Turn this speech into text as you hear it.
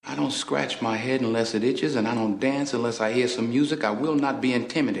I don't scratch my head unless it itches, and I don't dance unless I hear some music. I will not be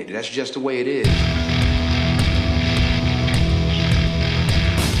intimidated. That's just the way it is.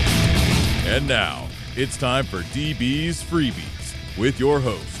 And now, it's time for DB's Freebies with your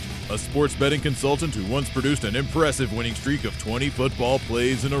host, a sports betting consultant who once produced an impressive winning streak of 20 football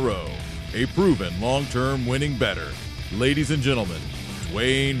plays in a row. A proven long-term winning bettor. Ladies and gentlemen,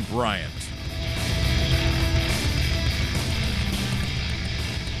 Dwayne Bryant.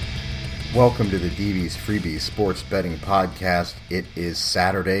 Welcome to the DB's Freebies Sports Betting Podcast. It is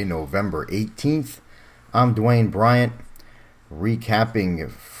Saturday, November 18th. I'm Dwayne Bryant, recapping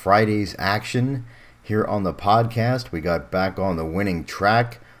Friday's action here on the podcast. We got back on the winning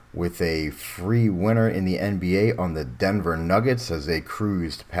track with a free winner in the NBA on the Denver Nuggets as they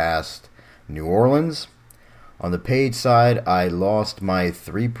cruised past New Orleans. On the paid side, I lost my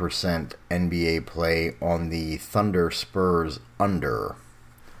 3% NBA play on the Thunder Spurs under.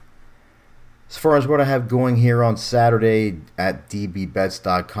 As far as what I have going here on Saturday at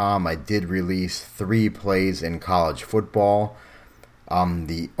dbbets.com, I did release 3 plays in college football.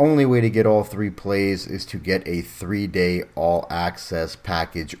 The only way to get all 3 plays is to get a 3-day all-access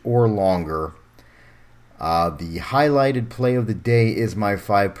package or longer. The highlighted play of the day is my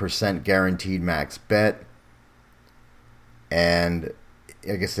 5% guaranteed max bet. And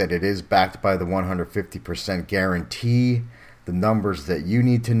like I said, it is backed by the 150% guarantee. The numbers that you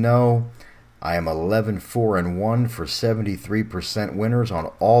need to know: I am 11-4-1 for 73% winners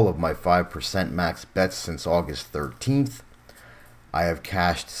on all of my 5% max bets since August 13th. I have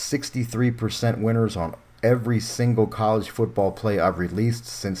cashed 63% winners on every single college football play I've released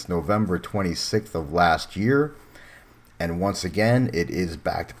since November 26th of last year. And once again, it is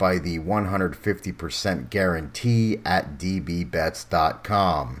backed by the 150% guarantee at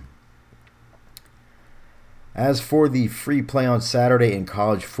dbbets.com. As for the free play on Saturday in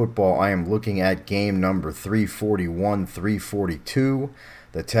college football, I am looking at game number 341-342.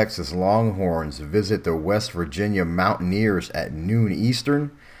 The Texas Longhorns visit the West Virginia Mountaineers at noon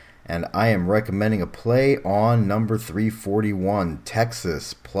Eastern, and I am recommending a play on number 341,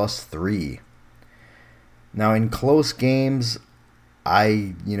 Texas +3. Now, in close games,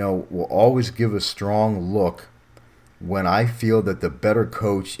 I will always give a strong look when I feel that the better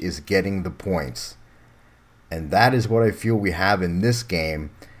coach is getting the points. And that is what I feel we have in this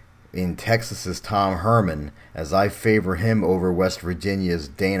game in Texas's Tom Herman, as I favor him over West Virginia's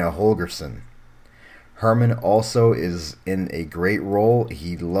Dana Holgorsen. Herman also is in a great role.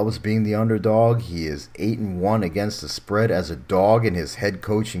 He loves being the underdog. He is 8-1 against the spread as a dog in his head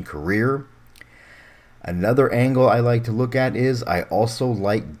coaching career. Another angle I like to look at is I also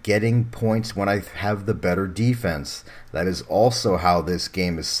like getting points when I have the better defense. That is also how this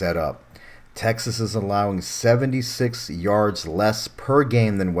game is set up. Texas is allowing 76 yards less per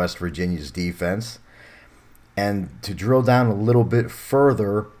game than West Virginia's defense. And to drill down a little bit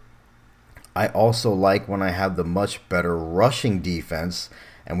further, I also like when I have the much better rushing defense,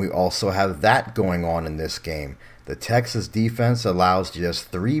 and we also have that going on in this game. The Texas defense allows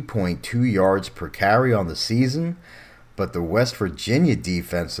just 3.2 yards per carry on the season, but the West Virginia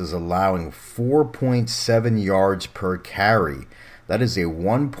defense is allowing 4.7 yards per carry. That is a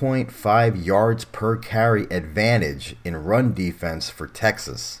 1.5 yards per carry advantage in run defense for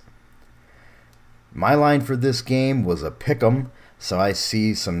Texas. My line for this game was a pick'em, so I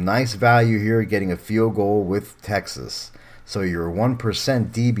see some nice value here getting a field goal with Texas. So your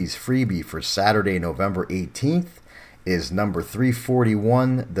 1% DB's freebie for Saturday, November 18th is number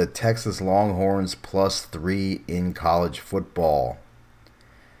 341, the Texas Longhorns +3 in college football.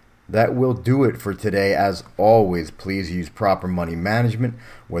 That will do it for today. As always, please use proper money management.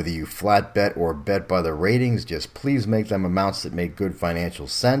 Whether you flat bet or bet by the ratings, just please make them amounts that make good financial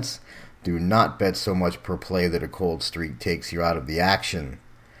sense. Do not bet so much per play that a cold streak takes you out of the action.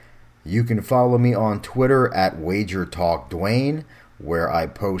 You can follow me on Twitter at WagerTalkDwayne, where I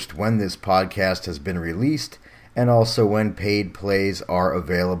post when this podcast has been released and also when paid plays are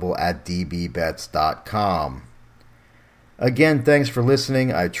available at dbbets.com. Again, thanks for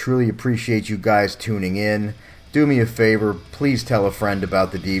listening. I truly appreciate you guys tuning in. Do me a favor, please tell a friend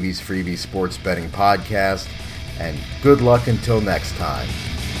about the DB's Freebie Sports Betting Podcast, and good luck until next time.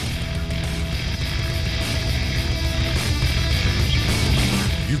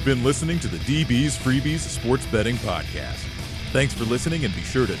 You've been listening to the DB's Freebies Sports Betting Podcast. Thanks for listening, and be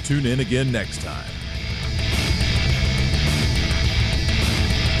sure to tune in again next time.